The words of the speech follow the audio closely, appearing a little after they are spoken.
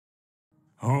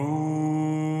Oh,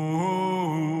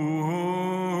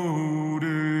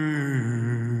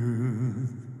 dear.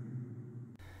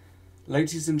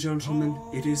 Ladies and gentlemen,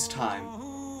 it is time.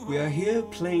 We are here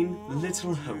playing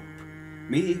Little Hope.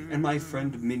 Me and my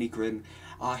friend Minigrin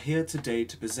are here today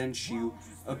to present you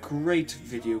a great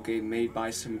video game made by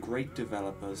some great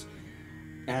developers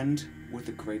and with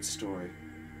a great story.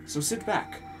 So sit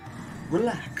back,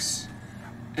 relax,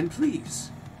 and please,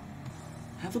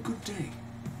 have a good day.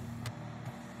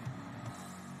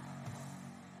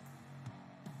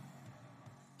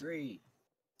 Three,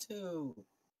 two,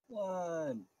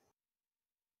 one.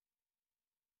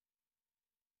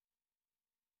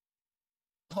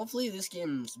 Hopefully this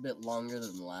game's a bit longer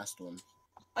than the last one.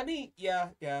 I mean, yeah.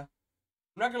 I'm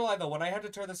not gonna lie though, when I had to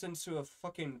turn this into a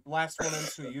fucking last one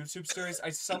into a YouTube series,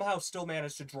 I somehow still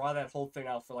managed to draw that whole thing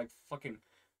out for like fucking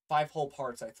 5 whole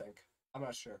parts, I think. I'm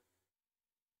not sure.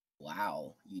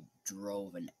 Wow, you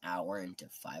drove an hour into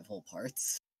 5 whole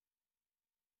parts?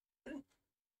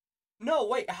 No,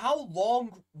 wait, how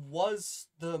long was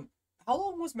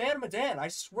Man of Medan? I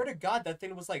swear to God, that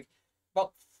thing was like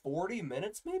about 40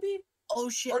 minutes, maybe? Oh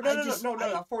shit, Or no,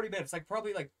 not 40 minutes, like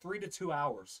probably like 3 to 2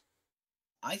 hours.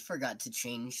 I forgot to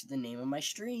change the name of my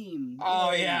stream.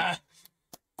 Oh, yeah.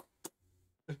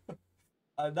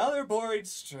 Another boring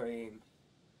stream.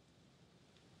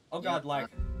 Oh God, like...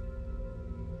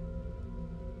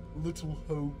 Little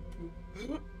Hope.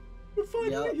 We're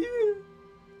finally here.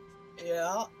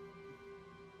 Yeah.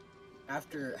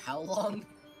 After how long?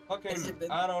 Okay,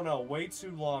 I don't know. Way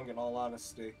too long, in all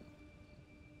honesty.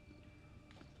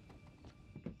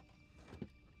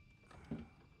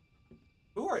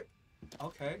 Who are...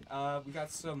 Okay, we got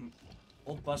some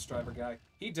old bus driver guy.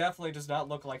 He definitely does not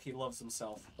look like he loves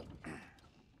himself.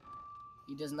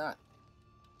 He does not.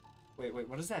 Wait,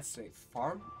 what does that say?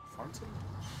 Farmton? Farmside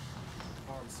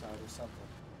or something.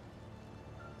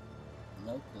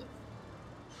 No clue.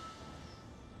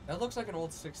 That looks like an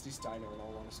old 60s diner, in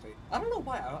all honesty. I don't know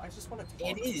why, I just want to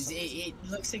talk. It is. It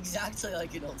looks exactly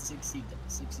like an old 60s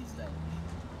diner.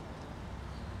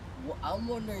 Well, I'm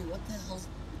wondering what the hell's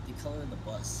the color of the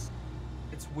bus?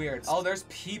 It's weird. Oh, there's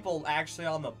people actually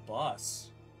on the bus.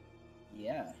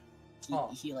 Yeah.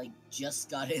 He like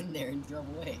just got in there and drove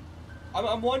away.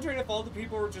 I'm wondering if all the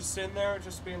people were just sitting there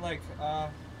just being like,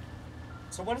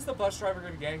 so when is the bus driver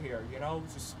gonna get here? You know,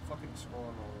 just fucking scrolling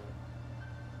over.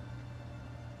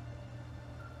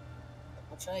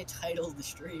 What should I title the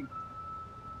stream?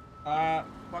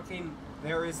 Fucking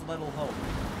There Is Little Hope.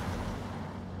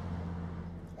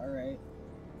 Alright.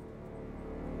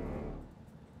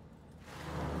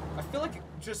 I feel like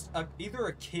just either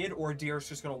a kid or a deer is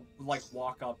just gonna, like,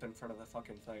 walk up in front of the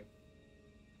fucking thing.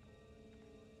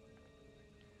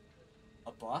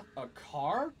 A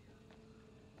car?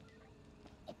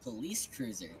 A police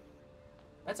cruiser.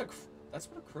 That's what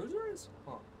a cruiser is?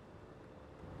 Huh.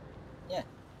 Yeah,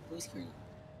 police cruiser.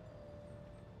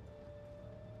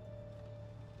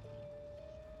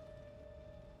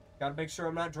 Gotta make sure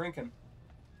I'm not drinking.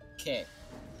 Okay.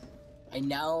 I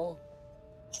now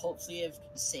hopefully have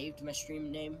saved my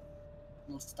stream name.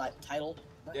 Title.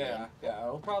 Yeah,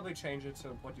 I'll probably change it to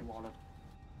what you wanted.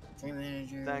 Stream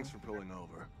manager. Thanks for pulling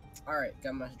over. Alright,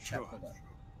 got my chat Sure. pulled up.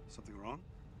 Something wrong?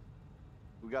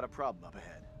 We got a problem up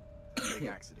ahead. A big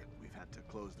accident. We've had to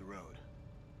close the road.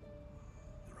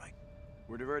 You're right.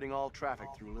 We're diverting all traffic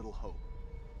through Little Hope.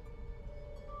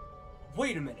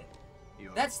 Wait a minute.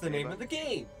 That's the name of the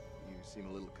game. You seem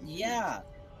a little confused. Yeah.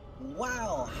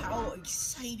 Wow, how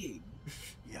exciting.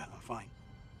 Yeah, fine.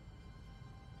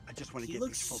 I just want to He get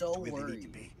looks these folks so to where they need to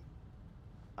worried. be.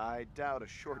 I doubt a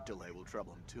short delay will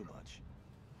trouble him too much.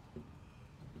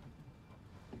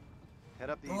 Head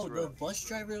up these Bro, the roads. bus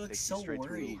driver looks Takes you so straight to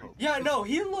Little worried. Hope. Yeah, no,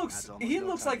 he looks Has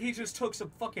almost no like time. he just took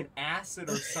some fucking acid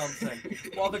or something.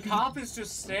 While the cop is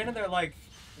just standing there like,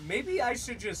 maybe I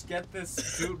should just get this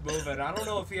dude moving. I don't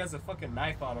know if he has a fucking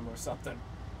knife on him or something.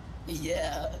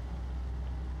 Yeah.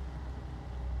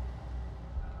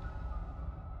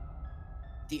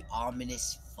 The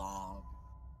ominous fog.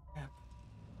 Yeah.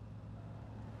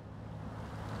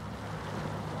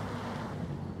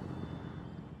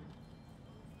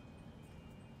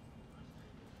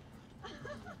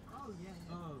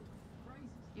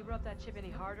 You rub that chip any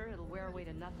harder, it'll wear away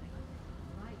to nothing.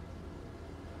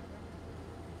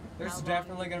 There's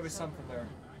definitely gonna be something there.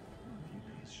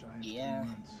 Yeah.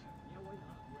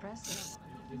 Impressive.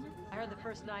 I heard the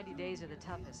first 90 days are the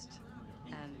toughest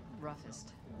and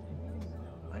roughest.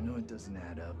 I know it doesn't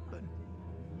add up, but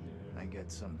I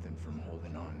get something from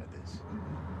holding on to this.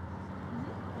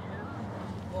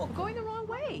 We're going the wrong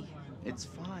way. It's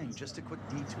fine, just a quick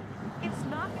detour. It's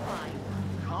not fine.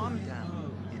 Calm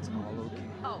down. It's all okay.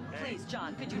 Please,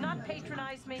 John, could you not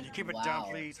patronize me? Keep it Wow. down,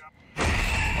 please.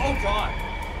 Oh God!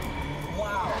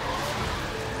 Wow.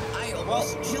 I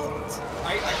almost jumped.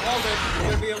 I called it.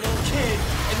 There's gonna be a little kid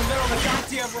in the middle of the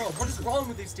goddamn road. What is wrong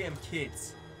with these damn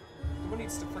kids? Someone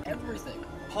needs to freaking Everything.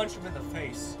 punch him in the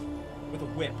face with a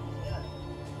whip. Yeah.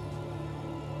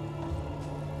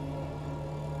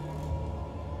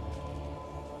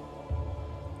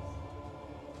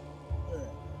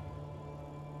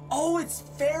 Oh, it's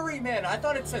Ferryman. I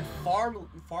thought it said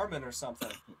Farman or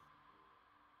something.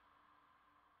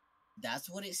 That's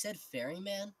what it said,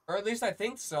 Ferryman? Or at least I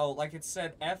think so. Like it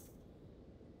said F-E-A-R-Y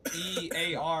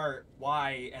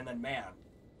and then man.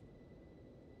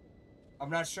 I'm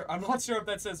not sure if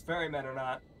that says Ferryman or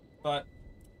not, but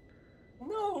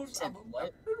no, I'm a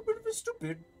little bit of a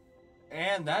stupid.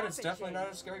 And that is definitely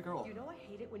not a scary girl. You know I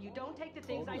hate it when you don't take the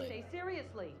things I Totally. say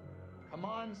seriously. Come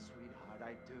on, sweetheart,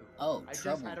 I do. Oh, I just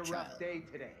trouble had a child. rough day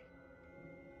today.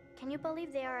 Can you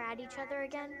believe they are at each other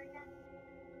again?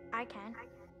 I can.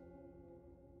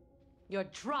 You're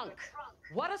drunk.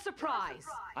 What a surprise.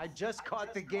 I just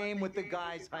caught the game with the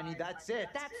guys, honey. That's it.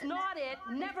 That's not it.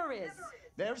 Never is.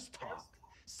 There's talk.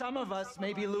 Some of us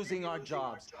may be losing our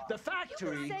jobs. The You've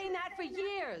factory. been saying that for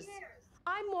years.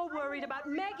 I'm more worried about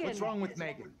Megan. What's wrong with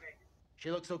Megan? She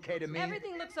looks okay to me.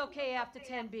 Everything looks okay after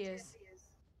 10 beers.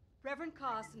 Reverend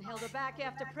Carson held her back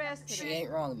after prayers today. She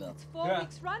ain't wrong, though. It's 4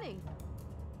 weeks running.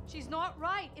 She's not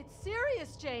right. It's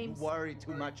serious, James. You worry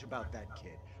too much about that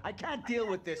kid. I can't deal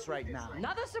with this right now.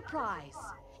 Another surprise.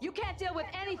 You can't deal with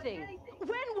anything.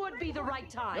 When would be the right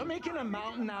time? You're making a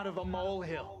mountain out of a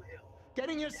molehill.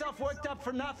 Getting yourself worked up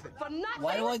for nothing. For nothing.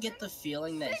 Why do I get the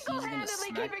feeling that he's gonna Single-handedly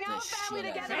smack keeping the our family shit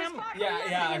out together of is him? far from Yeah,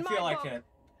 nothing I in feel my like book. it.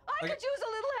 I could use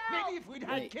a little help. Maybe if we'd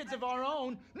had Wait. kids of our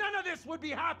own, none of this would be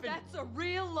happening. That's a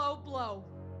real low blow.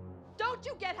 Don't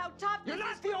you get how tough You're this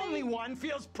not is the for only me? one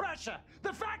feels pressure.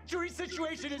 The factory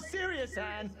situation is serious,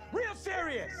 Anne. Real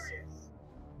serious.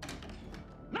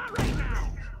 Not right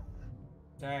now.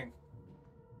 Dang.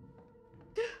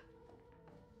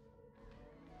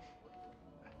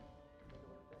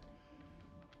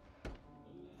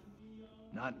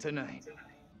 Not tonight.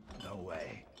 No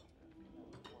way.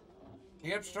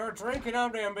 Yep, start drinking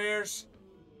up them beers.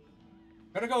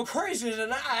 Gonna go crazy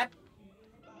tonight.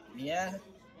 Yeah.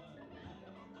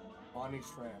 Bonnie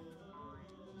Tramp.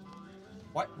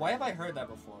 Why have I heard that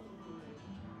before?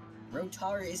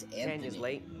 Rotar is Anthony. Tanya's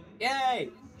late. Yay!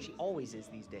 She always is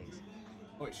these days.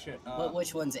 Wait, shit. But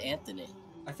which one's Anthony?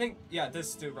 I think, yeah,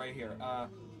 this dude right here.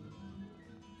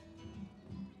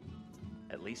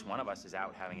 At least one of us is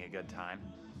out having a good time.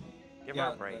 Give her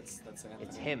Yeah, a break. that's Anthony.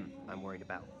 It's him I'm worried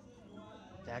about.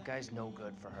 That guy's no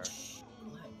good for her.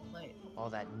 What? All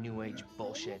that new age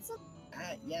bullshit.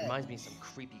 Yeah. Reminds me of some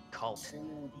creepy cult.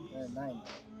 9.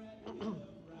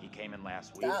 He came in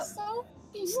last week. Stop.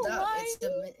 It's no, You're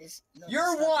stop. It's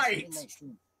white! midnight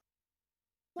stream.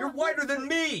 You're whiter than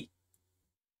me!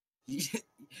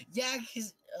 Yeah,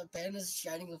 because Panda's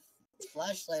shining a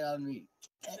flashlight on me.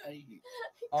 Get out of here.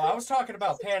 Oh, I was talking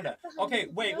about Panda. Okay,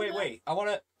 wait. I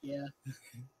wanna... Yeah.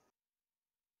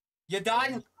 You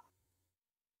done?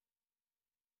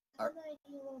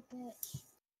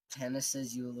 Panda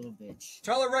says you a little bitch.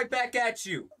 Tell her right back at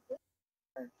you.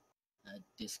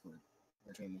 Discord.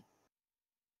 Or Dreamy.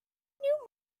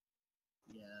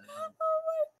 Yeah.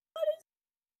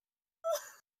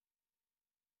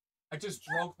 I just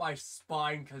broke my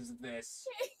spine because of this.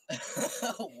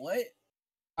 What?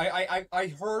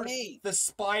 I heard Hey. the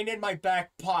spine in my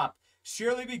back pop.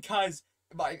 Surely because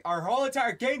our whole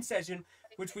entire game session,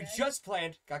 which we just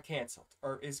planned, got canceled.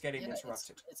 Or is getting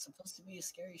interrupted. It's supposed to be a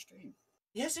scary stream.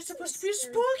 Yes, it's supposed to be a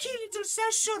spooky little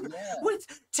session Yeah. with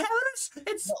terrors and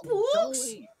No, spooks.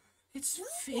 wait. It's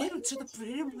filled to the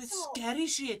brim with scary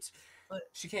shit. But-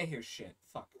 She can't hear shit.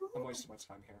 Fuck. I'm wasting my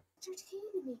time here.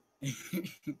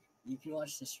 You can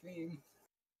watch the stream.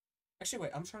 Actually,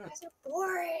 wait. I'm trying to... Guys are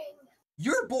boring.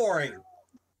 You're boring!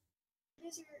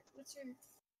 What's your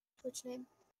Twitch name?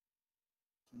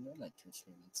 You know my Twitch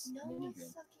name. It's No, I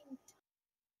Minigrin. fucking.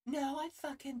 No, I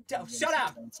fucking don't. Minigrin's Shut up!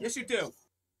 expensive. Yes, you do.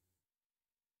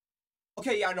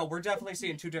 Okay, yeah, no, we're definitely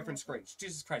seeing two different screens.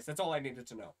 Jesus Christ, that's all I needed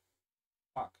to know.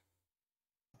 Fuck.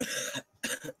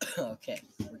 Okay,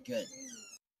 we're good.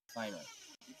 Finally.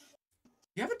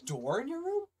 You have a door in your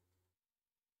room?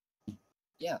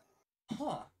 Yeah.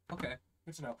 Huh. Okay,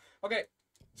 good to know. Okay,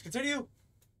 let's continue.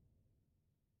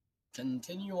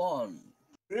 Continue on.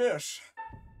 Yes.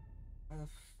 Why the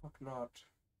fuck not?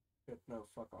 Shit, no,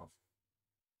 fuck off.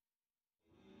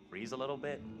 Breeze a little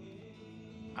bit.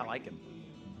 I like him.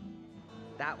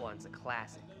 That one's a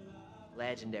classic.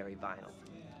 Legendary vinyl.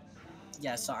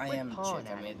 Yeah, so I Quit am the pawing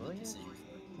chick I at made it, the will ya? decision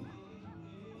for.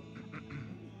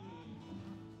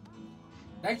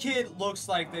 That kid looks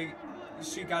like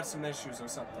she got some issues or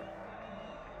something.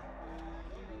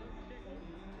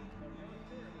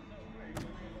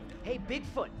 Hey,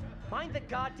 Bigfoot, mind the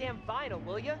goddamn vinyl,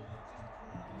 will ya?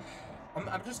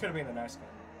 I'm just gonna be the nice guy.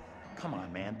 Come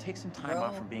on, man. Take some time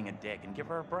off from being a dick and give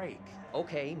her a break.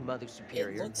 Okay, Mother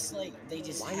Superior. It looks like they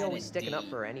just Why are you always sticking up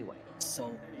for her anyway?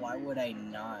 So why would I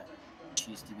not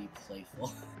choose to be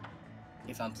playful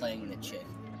if I'm playing the chick?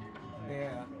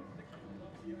 Yeah.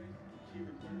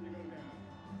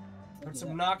 There's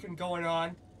some knocking going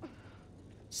on.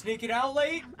 Sneaking out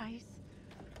late? Ice.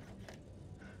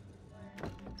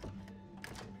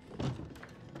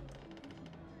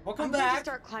 Welcome I'm back. going to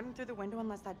start climbing through the window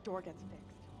unless that door gets fixed.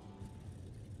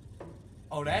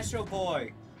 Oh, that's your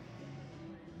boy.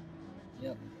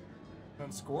 Yep.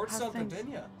 Done scored How's something, things?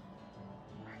 didn't ya?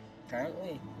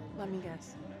 Apparently. Let me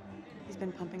guess. He's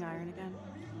been pumping iron again?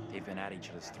 They've been at each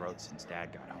other's throats since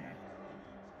Dad got home.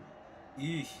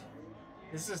 Eesh.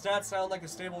 This does not sound like a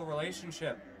stable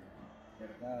relationship. What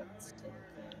about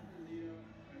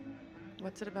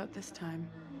What's it about this time?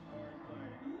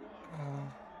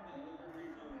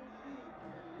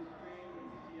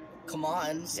 Come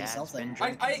on, say Dad's something.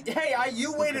 been drinking.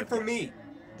 You waited for me.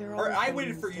 They're Or always I making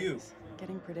waited for you. mistakes,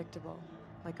 getting predictable,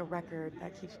 like a record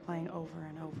that keeps playing over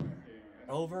and over.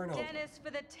 Over and over. Dennis,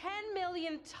 for the 10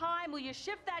 millionth time, will you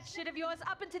shift that shit of yours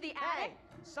up into the Hey, attic?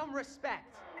 some respect.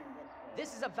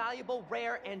 This is a valuable,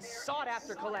 rare, and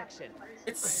sought-after collection.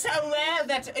 It's so rare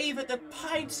that even the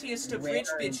pintiest of rich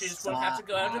Rare and bitches will have to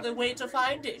go out of their way to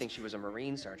find I it. think she was a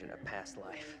Marine sergeant at past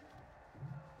life.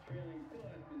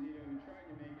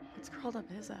 It's curled up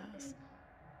his ass.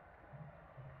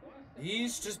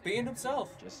 He's just being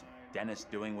himself. Just Dennis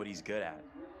doing what he's good at.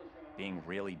 Being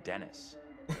really Dennis.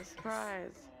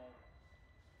 Surprise.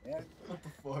 Yeah. What the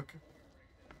fuck?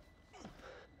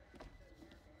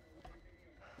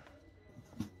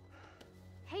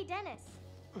 Hey, Dennis.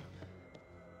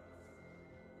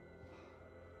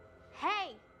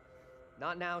 Hey!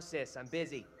 Not now, sis. I'm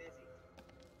busy.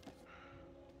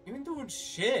 You ain't doing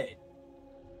shit.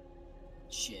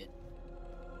 Shit.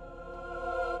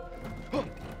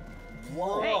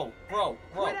 Bro, bro.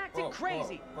 Quit acting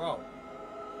crazy. Bro.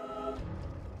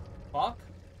 Fuck?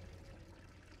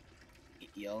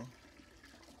 Yo.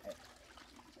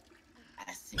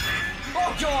 I think.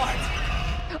 Oh god!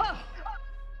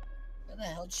 Where the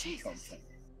hell did she come from?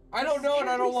 I don't know and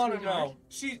I don't want to Sweetheart. know.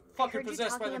 She's I fucking heard you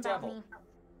possessed by talking the about devil. me.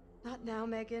 Not now,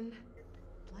 Megan.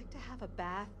 I'd like to have a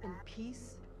bath in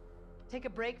peace. Take a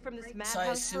break from this So I madhouse for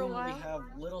a assume we while. have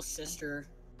little sister,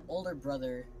 older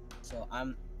brother. So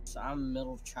I'm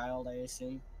middle child. I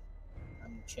assume.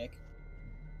 I'm a chick.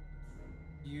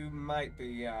 You might be,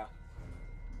 yeah.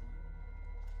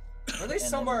 Or at least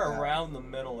And somewhere then, around the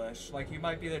middle-ish. Like, you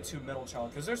might be the two middle child,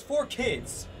 because there's 4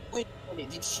 kids. Wait,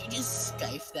 did she just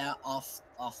Skype that off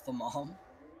the mom?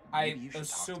 Maybe I'm you should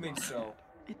talk to assuming Mom. so.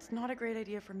 It's not a great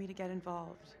idea for me to get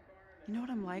involved. You know what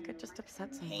I'm like? It just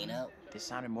upsets someone. Hang up. This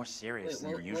sounded more serious Wait, than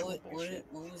your usual what bullshit.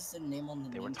 was the name on the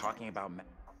They were name tag? talking about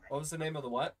What was the name of the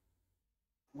what?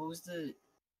 What was the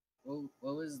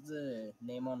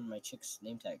name on my chick's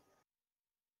name tag?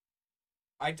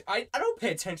 I don't pay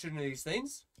attention to these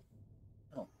things.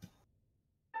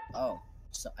 Oh,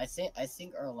 so I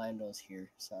think Orlando's here.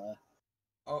 So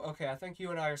Oh, okay, I think you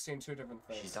and I are seeing 2 different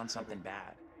things. she's done something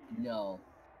bad. no.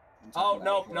 I'm Oh, talking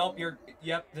nope, about nope, her.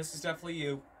 yep, this is definitely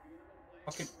you.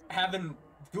 Fucking having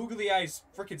googly eyes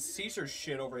freaking Caesar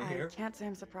shit over I here. can't say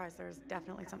I'm surprised. There's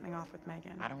definitely something off with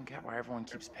Megan. I don't get why everyone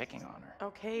keeps picking on her.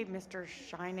 Okay, Mr.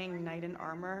 Shining Knight in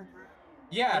Armor.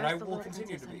 Yeah, and Where's I the will little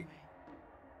continue to princess be. anyway?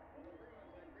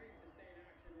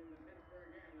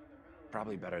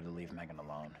 Probably better to leave Megan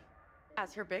alone.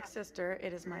 As her big sister,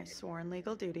 it is my sworn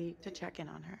legal duty to check in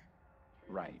on her.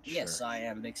 Right, Yes, sure. I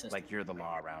am big sister. Like you're the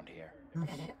law around here.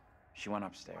 She went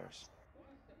upstairs.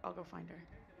 I'll go find her.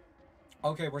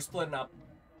 Okay, we're splitting up.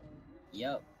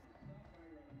 Yep.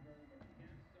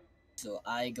 So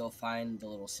I go find the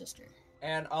little sister.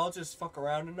 And I'll just fuck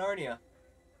around in Narnia.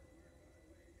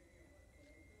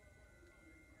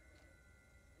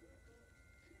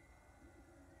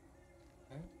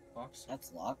 Okay, box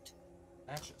That's locked.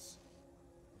 matches.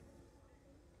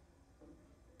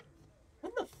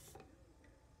 What the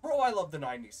Bro, I love the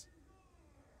 90s.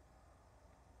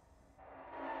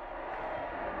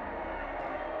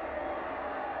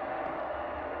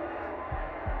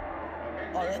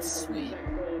 Oh, that's sweet.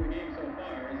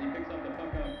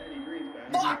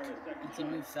 Fuck! You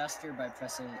can move faster by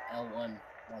pressing L1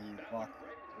 while you walk.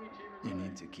 You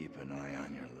need to keep an eye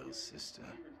on your little sister.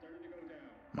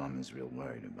 Mom is real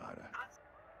worried about her.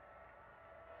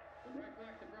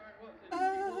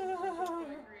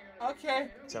 Okay.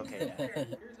 It's okay,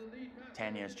 Dad.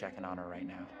 Tanya's checking on her right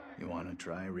now. You want to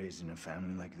try raising a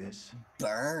family like this?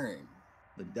 Burn.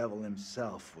 The devil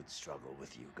himself would struggle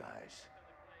with you guys.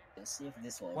 Let's see if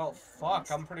this will. Well,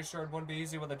 fuck. I'm pretty sure it wouldn't be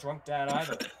easy with a drunk dad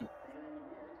either.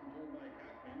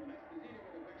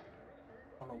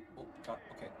 Oh no. Oh, God.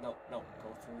 Okay. No. Go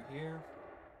through here.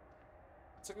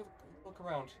 Let's take a look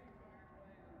around.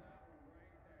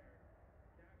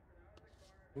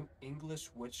 New English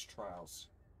Witch Trials.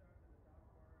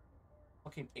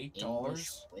 Fucking $8. English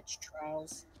Witch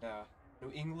Trials? Yeah.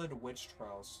 New England Witch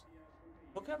Trials.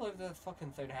 Look how believe that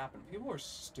fucking thing happened. People were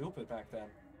stupid back then.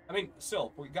 I mean,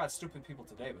 still, we got stupid people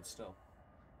today, but still.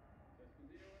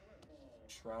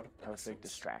 Shroud of Perfect Innocence.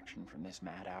 distraction from this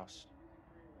madhouse.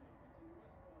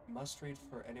 Must read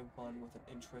for anyone with an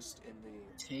interest in the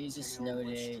Today's a continual snow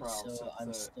witch day, trials so of I'm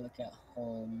the... stuck at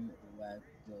home.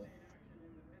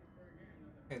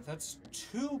 Okay, that's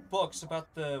 2 books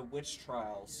about the witch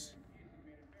trials.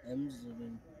 M's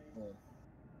living home.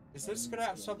 Is this gonna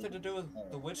have something to do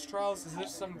with the witch trials? Is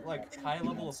this some, like, high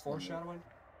level of foreshadowing?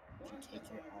 Take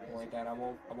your Don't worry, Dad, I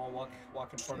won't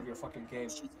walk in front of your fucking game.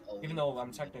 She's Even though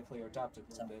I'm technically your adopted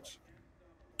little bitch.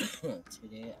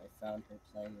 Today I found her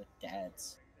playing with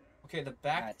Dad's. Okay, the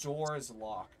back door is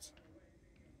locked.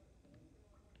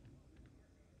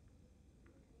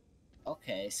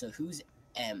 Okay, so who's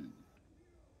M?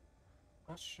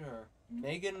 Not sure.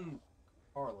 Megan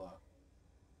Carla.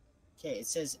 Okay, it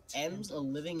says M's a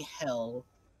living hell.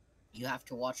 You have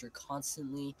to watch her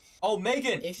constantly. Oh,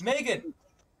 Megan! Megan!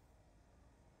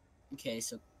 Okay,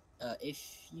 so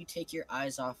if you take your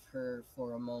eyes off her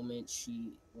for a moment,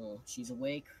 she's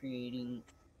away creating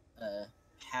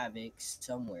havoc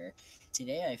somewhere.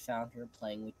 Today I found her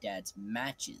playing with Dad's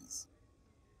matches.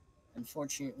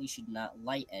 Unfortunately, she did not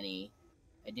light any.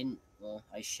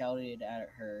 I shouted at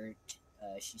her.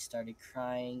 She started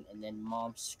crying, and then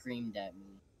Mom screamed at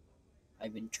me.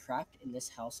 I've been trapped in this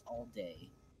house all day.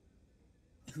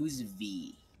 Who's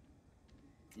V?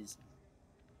 'Cause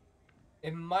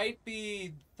It might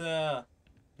be the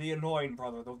annoying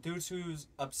brother, the dude who's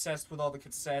obsessed with all the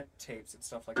cassette tapes and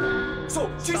stuff like that. So,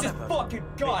 Jesus fucking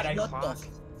God, what the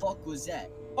fuck was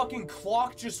that? Fucking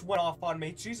clock just went off on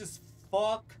me. Jesus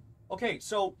fuck. Okay,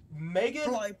 so Megan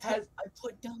Bro, I I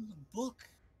put down the book.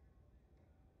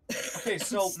 Okay,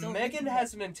 so Still Megan reading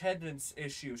has an attendance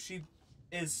issue. She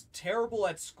is terrible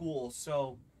at school,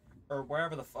 so, or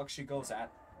wherever the fuck she goes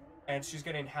at, and she's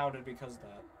getting hounded because of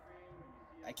that.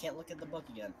 I can't look at the book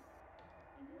again.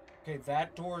 Okay,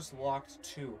 that door's locked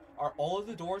too. Are all of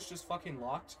the doors just fucking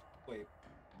locked? Wait.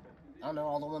 I don't know,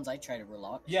 all the ones I tried were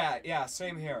locked. Yeah,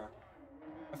 same here.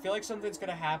 I feel like something's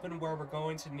gonna happen where we're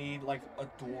going to need, like, a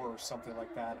door or something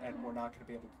like that, and we're not gonna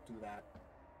be able to do that.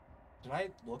 Did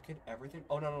I look at everything?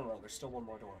 Oh, no, there's still one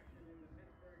more door.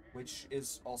 Which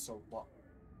is also locked.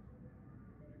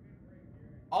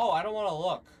 Oh, I don't want to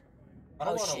look. I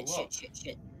don't want to look.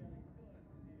 Shit.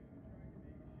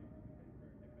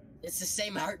 It's the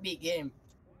same heartbeat game.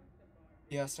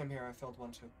 Yeah, same here. I failed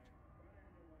one too.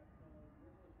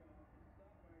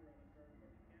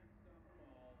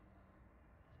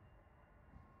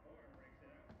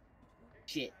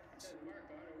 Shit.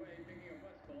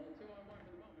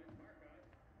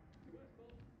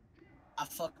 I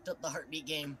fucked up the heartbeat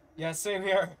game. Yeah, same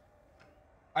here.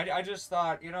 I just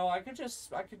thought, you know, I could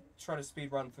try to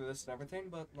speed run through this and everything,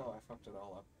 but no, I fucked it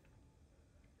all up.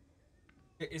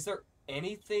 Is there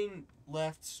anything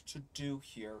left to do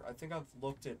here? I think I've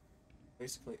looked at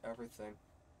basically everything.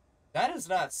 That is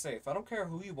not safe. I don't care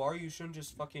who you are, you shouldn't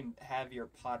just fucking have your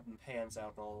pot and pans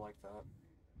out and all like that.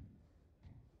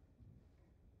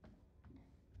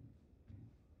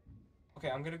 Okay,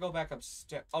 I'm gonna go back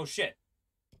upstairs. Oh shit!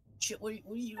 Shit, what are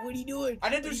you doing? I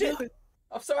didn't do shit!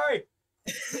 I'm sorry!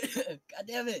 God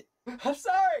damn it! I'm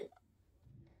sorry!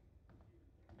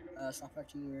 Software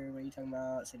keyword, what are you talking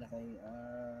about? Say nothing.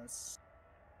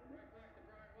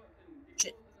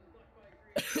 Shit.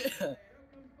 Okay,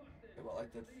 well, I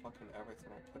did fucking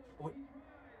everything I could. Oh, wait.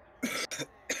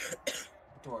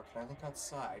 Door, can I look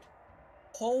outside?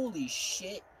 Holy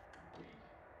shit.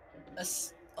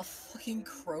 A fucking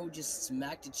crow just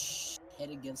smacked its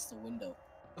head against the window.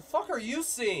 The fuck are you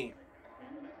seeing?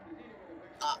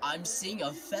 I'm seeing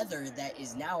a feather that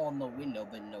is now on the window,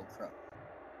 but no crow.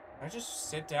 Can I just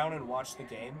sit down and watch the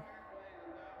game?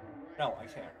 No, I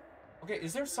can't. Okay,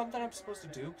 is there something I'm supposed to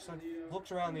do? Because I've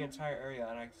looked around the entire area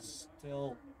and I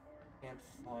still can't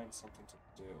find something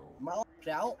to do. Am I locked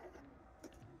out?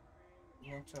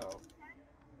 Locked out.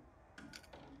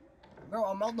 Bro,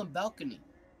 I'm on the balcony.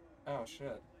 Oh,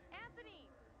 shit. Anthony,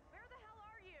 where the hell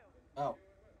are you? Oh.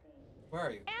 Where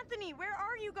are you? Anthony, where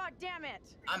are you, goddammit?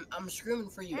 I'm screaming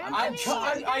for you. I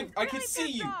can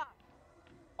see you.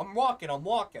 I'm walking.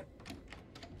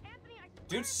 Anthony,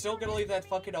 Dude's still gonna leave that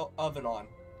fucking oven on.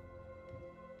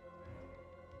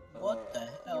 What the You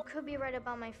hell? could be right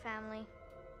about my family.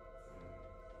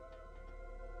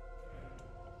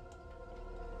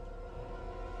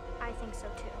 I think so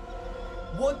too.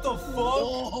 What the fuck?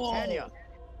 Whoa. Tanya,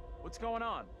 what's going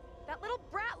on? that little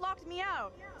brat locked me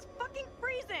out. It's fucking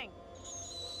freezing.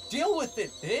 Deal with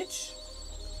it, bitch.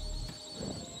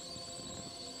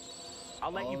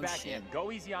 I'll let you Oh, back shit. in.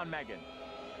 Go easy on Megan.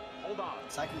 Hold on.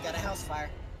 Looks like we got a house fire.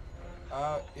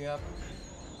 Yep.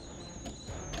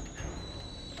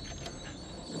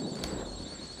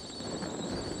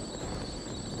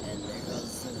 And there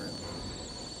goes the room.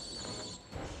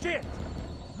 Shit!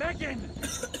 Megan!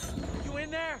 You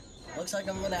in there? Looks like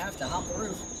I'm gonna have to hop the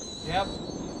roof. Yep.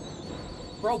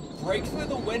 Bro, break through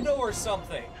the window or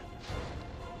something.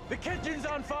 The kitchen's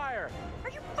on fire! Are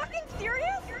you fucking serious?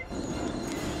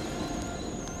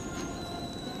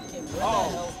 Okay, where Oh.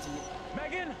 the hell's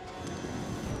Megan!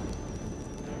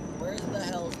 where's the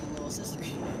hell's the little sister?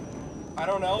 I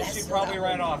don't know. That's She what probably I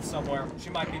ran want. off somewhere. She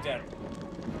might be dead.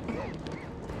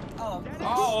 Oh,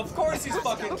 Oh, of course he's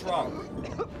fucking drunk.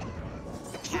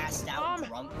 passed out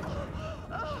drunk.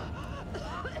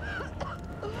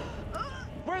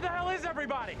 Where the hell is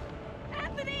everybody?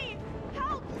 Anthony,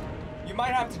 help! You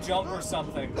might have to jump or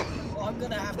something. Well, I'm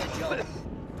gonna have to jump.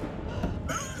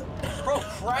 Bro,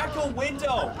 crack a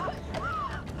window.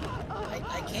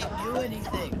 I can't do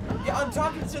anything. Yeah, I'm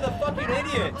talking to the fucking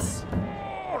idiots.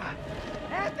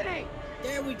 Anthony!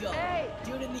 There we go. Hey,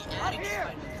 Do it in the attic.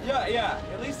 here. Yeah.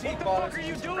 At least he What the bought fuck us are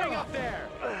you some doing crap. up there?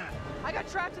 I got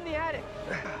trapped in the attic.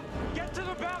 Get to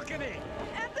the balcony!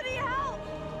 Anthony, help!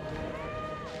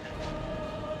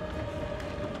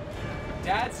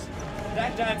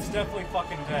 That dad's definitely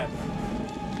fucking dead.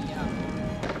 Yeah.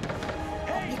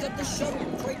 Hey! You got the shuttle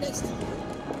right next to you.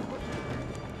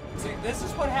 See, this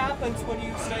is what happens when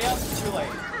you stay up too late.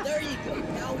 There you go.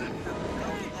 Now we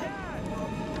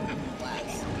have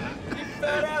glass. You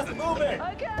fat ass, move it!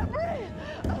 I can't breathe!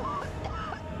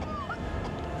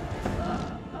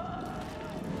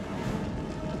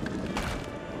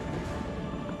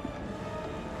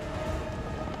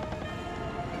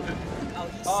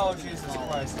 Oh, Jesus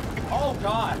Christ. Oh,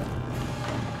 God.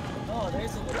 Oh,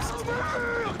 there's a little sister.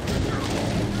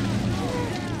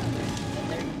 And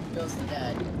there goes the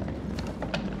dad.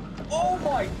 Oh,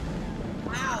 my.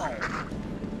 Ow!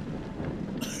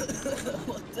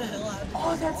 What the hell happened?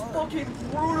 Oh, that's fucking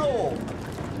brutal.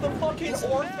 The fucking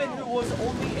orphan who was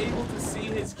only able to see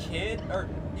his kid, or,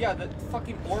 yeah, the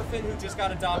fucking orphan who just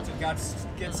got adopted gets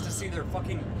to see their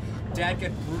fucking dad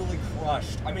get brutally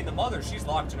crushed. I mean, the mother, she's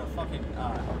locked in her fucking,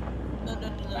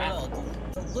 No.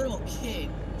 The little kid,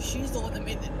 she's the one that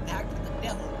made the pact with the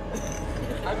devil.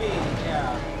 I mean,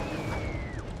 yeah.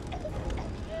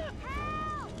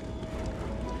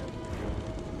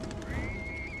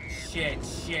 Shit.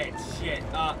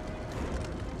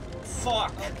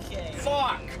 Fuck. Okay.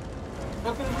 Fuck. I'm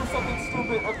gonna do something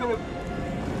stupid.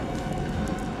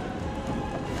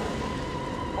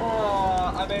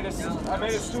 Oh, I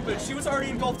made it stupid. She was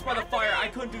already engulfed by the fire. I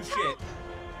couldn't do shit.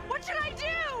 What should I do?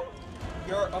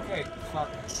 You're okay. Fuck.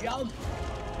 Jump!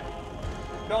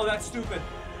 No, that's stupid.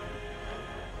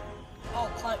 Oh,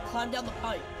 climb down the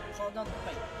pipe. Climb down the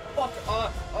pipe. Fuck.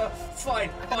 Fine.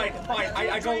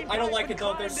 I don't like it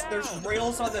though. There's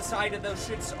rails on the side and those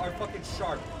shits are fucking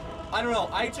sharp. I don't know.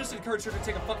 I just encourage her to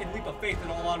take a fucking leap of faith.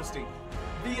 In all honesty,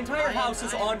 the entire house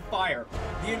is on fire.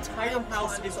 The entire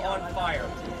house is on fire.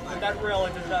 And that rail,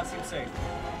 it does not seem safe.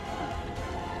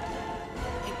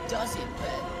 It doesn't,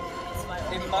 but it's my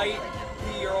only It hope might right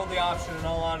now. be your only option. In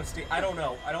all honesty, I don't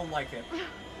know. I don't like it.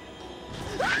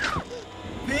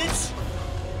 Bitch!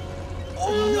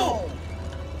 Oh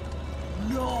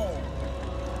No!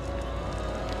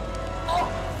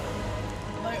 Oh!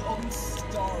 My own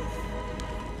starve.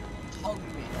 Hug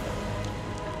me.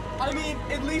 I mean,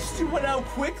 at least you went out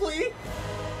quickly.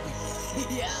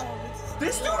 Yeah.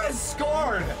 This dude is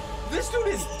scarred. This dude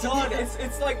is done.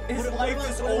 It's like his life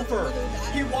is over.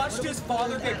 He watched his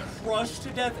father get crushed to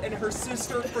death and her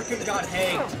sister freaking got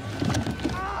hanged.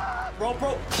 Bro.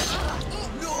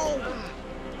 No!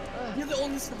 You're the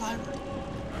only survivor.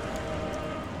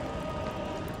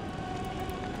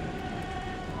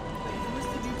 Wait, who's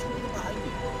the dude turning behind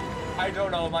you? I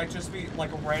don't know. It might just be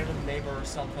like a random neighbor or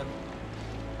something.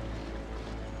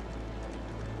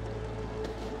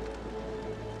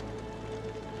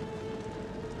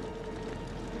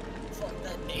 Fuck,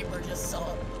 that neighbor just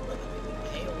saw it.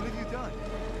 What have you done?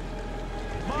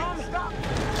 Mom! Stop!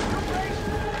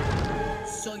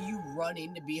 run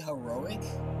in to be heroic?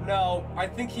 No, I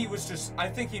think he just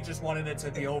wanted it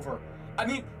to be over. I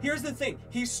mean, here's the thing.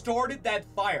 He started that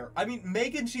fire. I mean,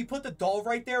 Megan, she put the doll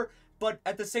right there, but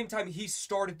at the same time, he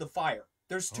started the fire.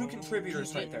 There's two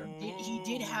contributors right there. He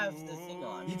did have the thing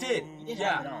on. He did. He did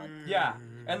Yeah. have it on. Yeah.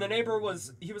 And the neighbor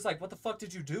was like, what the fuck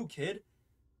did you do, kid?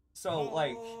 So,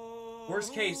 like,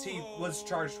 worst case, he was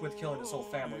charged with killing his whole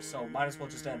family, so might as well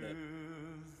just end it.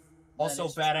 Also,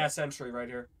 badass entry right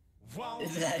here.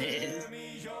 That is.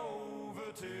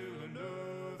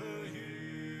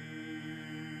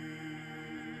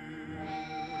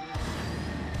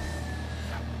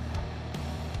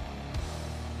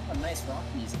 Oh, nice rock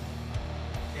music.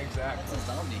 Exactly. That's a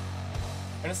zombie.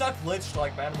 And it's not glitched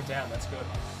like Man with Down, that's good.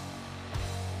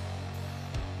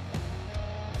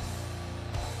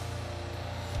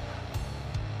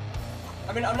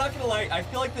 I mean, I'm not gonna lie, I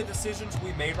feel like the decisions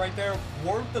we made right there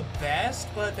weren't the best,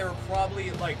 but they were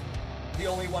probably, like, the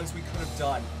only ones we could have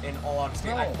done, in all honesty.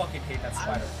 No, I fucking hate that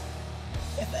spider.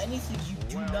 If anything, you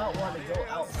do not want to go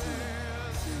out through.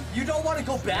 You don't want to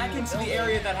go back into the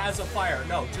area that has a fire.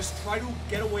 No, just try to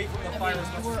get away from the fire as much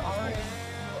as possible. You were already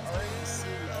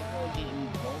seeing everyone getting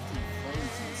engulfed in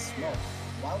flames and smoke.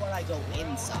 Why would I go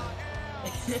inside?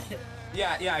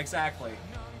 Yeah, exactly.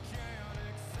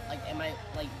 Like, I'd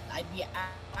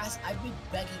be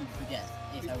begging for death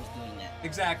if I was doing that.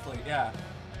 Exactly, yeah.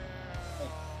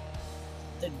 Like,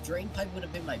 the drain pipe would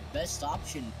have been my best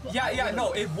option, but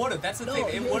no, it would have. That's the thing.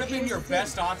 It would have been your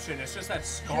best option. It's just that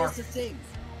scarf. Here's the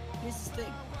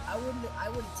thing. I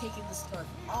would have taken the scarf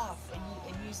off and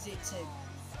used it to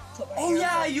put my hair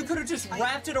back. You could have just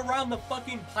wrapped it around the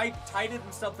fucking pipe, tied it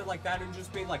and something like that, and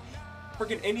just been like,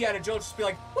 freaking Indiana Jones, just be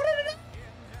like, what?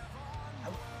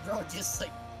 Bro, just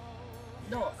like,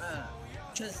 no,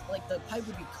 because like the pipe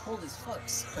would be cold as fuck,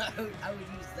 so I would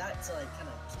use that to like kind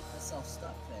of keep myself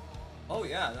stuck there. Oh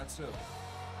yeah, that's true.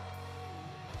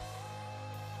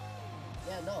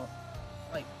 Yeah, no,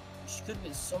 like she could have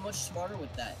been so much smarter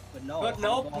with that, but no. But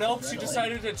nope. She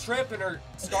decided to trip and her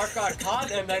scarf got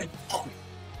caught, and then.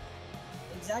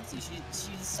 Exactly. She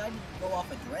decided to go off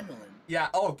adrenaline. Yeah.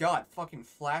 Oh god, fucking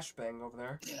flashbang over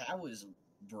there. Yeah, that was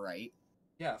bright.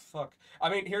 Yeah, fuck. I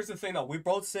mean, here's the thing though. We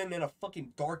both sitting in a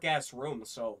fucking dark ass room,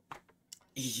 so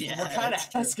yeah, we're kind of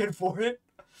asking for it.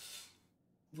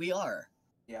 We are.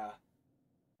 Yeah.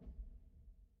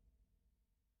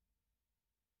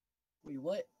 Wait,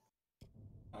 what?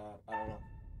 I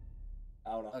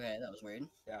don't know. Okay, that was weird.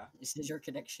 Yeah. It says your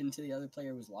connection to the other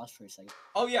player was lost for a second.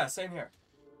 Oh yeah, same here.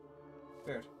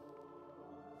 Weird.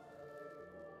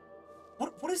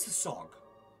 What is this song?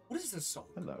 What is this song?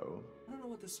 Hello. I don't know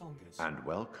what this song is. And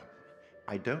welcome.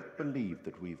 I don't believe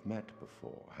that we've met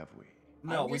before, have we?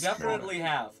 No, we definitely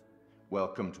have.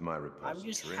 Welcome to my repository. I'm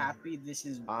just happy this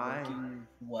is working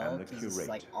well because it's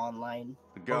like online.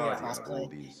 The guardian of all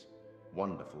these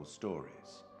wonderful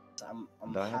stories. I'm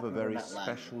and I have a very that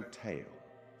special tale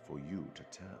for you to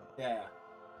tell. Yeah.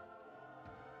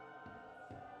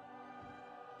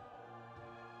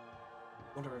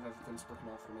 Wonder if everything's working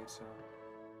out for me, so.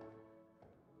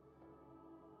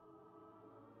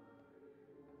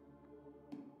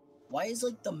 Why is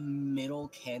like the middle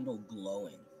candle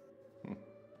glowing?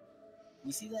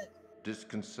 You see that?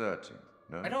 Disconcerting,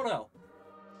 no? I don't know.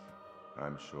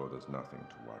 I'm sure there's nothing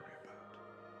to worry about.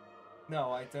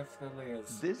 No, I definitely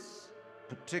is. This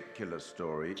particular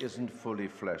story isn't fully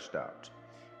fleshed out.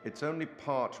 It's only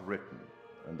part written,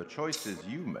 and the choices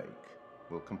you make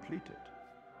will complete it.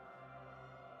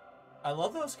 I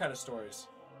love those kind of stories.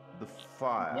 The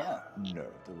fire? Yeah. No,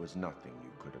 there was nothing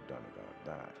you could have done about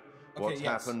that. Okay, What's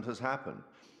happened has happened.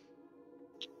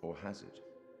 Or has it?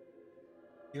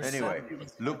 Anyway,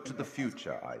 look to the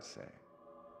future, I say.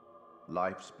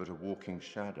 Life's but a walking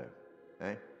shadow,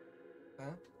 eh?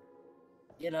 Huh?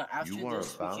 You know, after you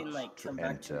this, we can like come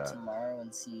back to it tomorrow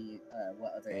and see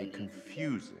what other a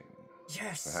confusing,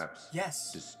 perhaps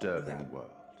disturbing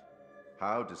world.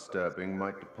 How disturbing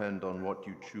might depend on what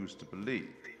you choose to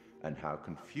believe, and how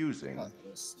confusing on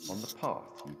the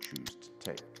path you choose to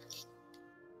take.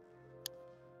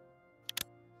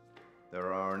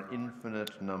 There are an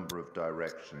infinite number of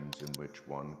directions in which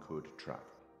one could travel.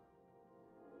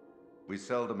 We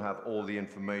seldom have all the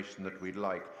information that we'd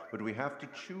like, but we have to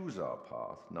choose our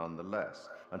path nonetheless,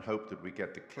 and hope that we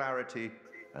get the clarity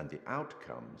and the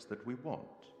outcomes that we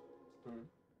want.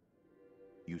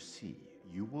 You see,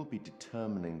 you will be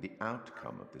determining the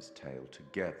outcome of this tale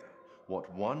together. What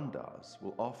one does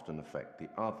will often affect the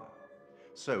other.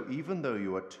 So even though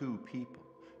you are two people,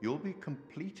 you'll be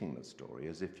completing the story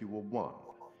as if you were one.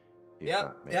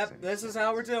 Yep, this is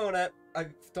how we're doing it. I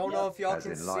don't know if y'all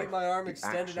can see my arm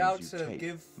extended out to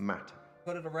give matter.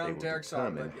 put it They around will Derek's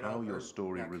arm, determine but, you how know, your or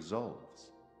story neck.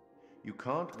 resolves. You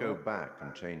can't go back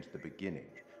and change the beginning,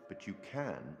 but you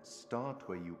can start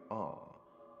where you are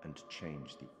and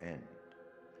change the end.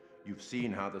 You've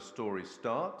seen how the story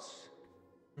starts,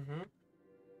 Mm-hmm.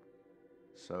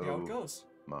 so See how it goes.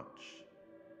 much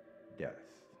death.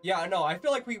 Yeah, no, I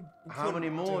feel like we How many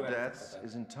couldn't more do anything deaths with that.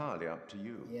 is entirely up to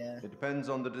you. Yeah. It depends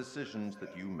on the decisions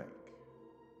that you make.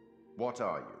 What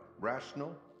are you?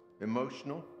 Rational?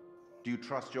 Emotional? Do you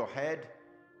trust your head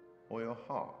or your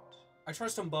heart? I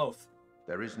trust them both.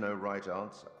 There is no right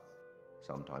answer.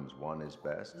 Sometimes one is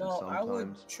best, No, and I would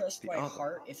sometimes trust the my other.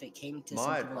 heart if it came to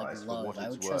My something like advice, for love. what I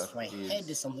it's would trust worth, my head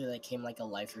to is something that came like a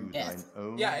life or to death. thine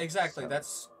own Yeah, exactly. self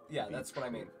That's be that's what I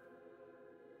mean. true.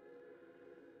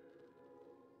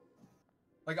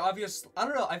 Like, obvious. I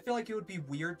don't know. I feel like it would be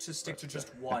weird to stick to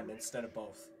just one instead of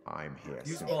both. I'm here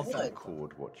Use simply both to of them.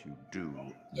 record what you do,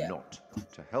 Yeah. not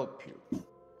to help you.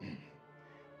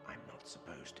 I'm not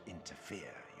supposed to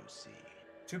interfere, you see.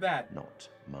 Too bad. Not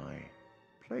my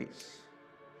place,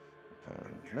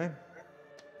 apparently.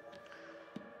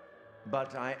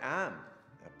 But I am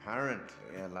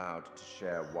apparently allowed to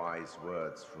share wise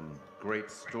words from great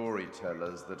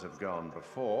storytellers that have gone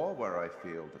before, where I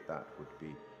feel that that would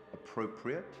be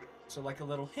appropriate. So, like a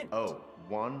little hint. Oh,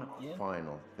 one Yeah.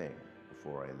 final thing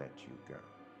before I let you go.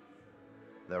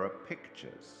 There are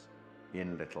pictures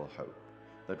in Little Hope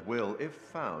that will, if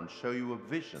found, show you a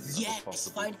vision of a Yes,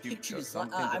 possible find future. pictures.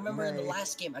 Something I that remember in the may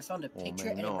last game, I found a or picture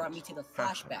may and it brought me not to the happen.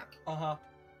 flashback Uh-huh.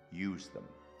 Use them.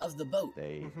 of the boat.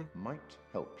 They might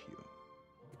help you.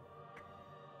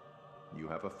 You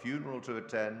have a funeral to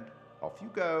attend. Off you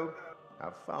go.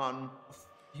 Have fun.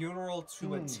 Funeral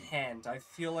to attend. I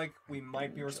feel like we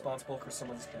might be responsible for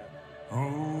someone's death.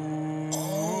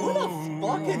 Who the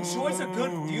fuck enjoys a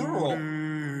good funeral?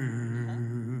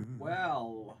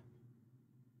 Well.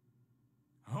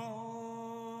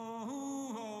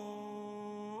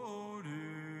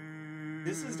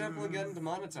 This is definitely getting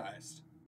demonetized.